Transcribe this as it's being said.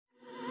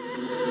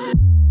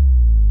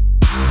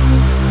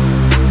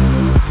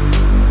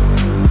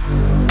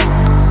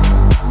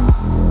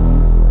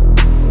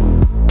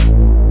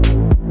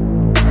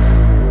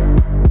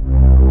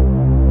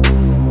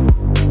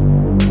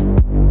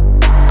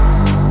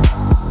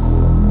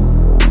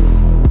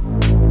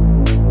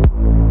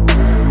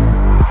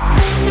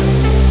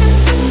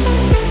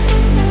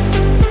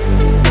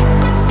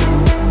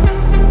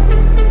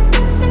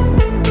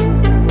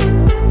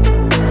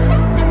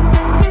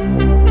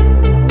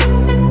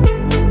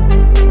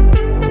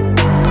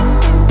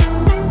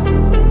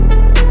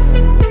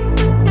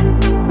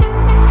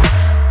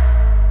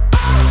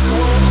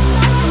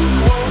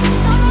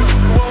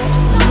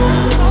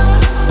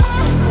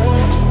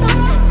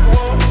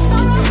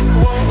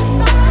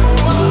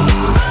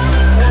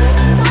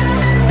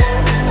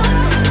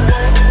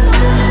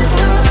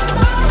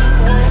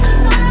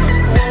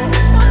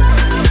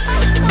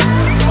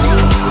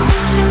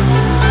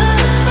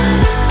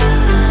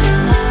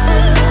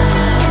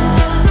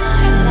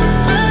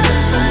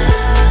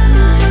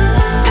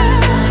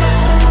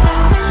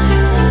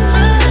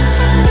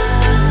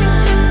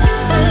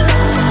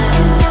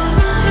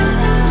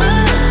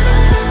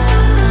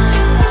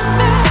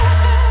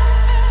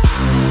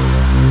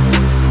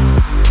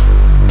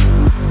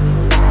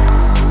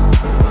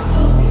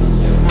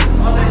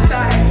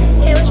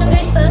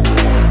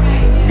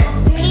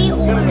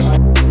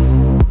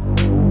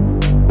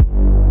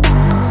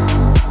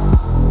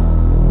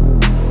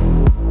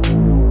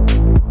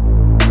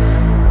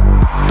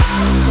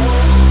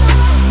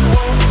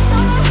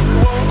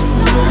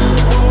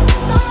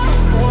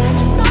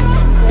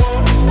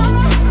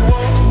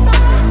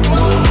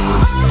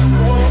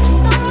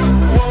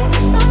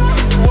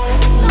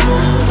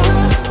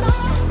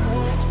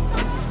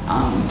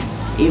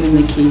even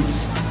the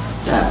kids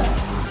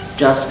that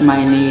just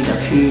may need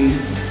a few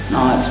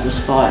nights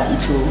respite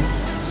until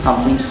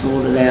something's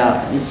sorted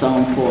out is so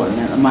important.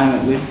 At the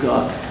moment we've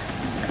got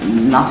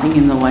nothing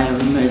in the way of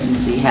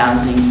emergency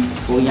housing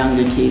for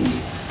younger kids,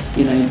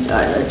 you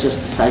know,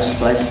 just a safe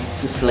place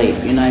to sleep.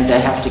 You know, they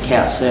have to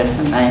couch surf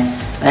and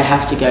they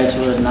have to go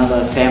to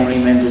another family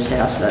member's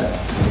house that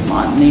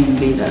mightn't even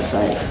be that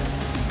safe,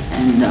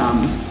 and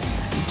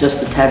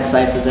just a tad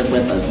safer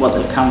than what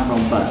they've come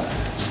from, but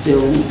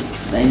still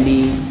they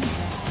need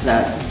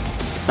that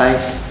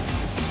safe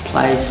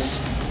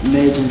place,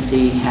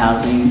 emergency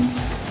housing,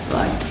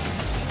 like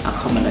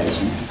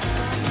accommodation.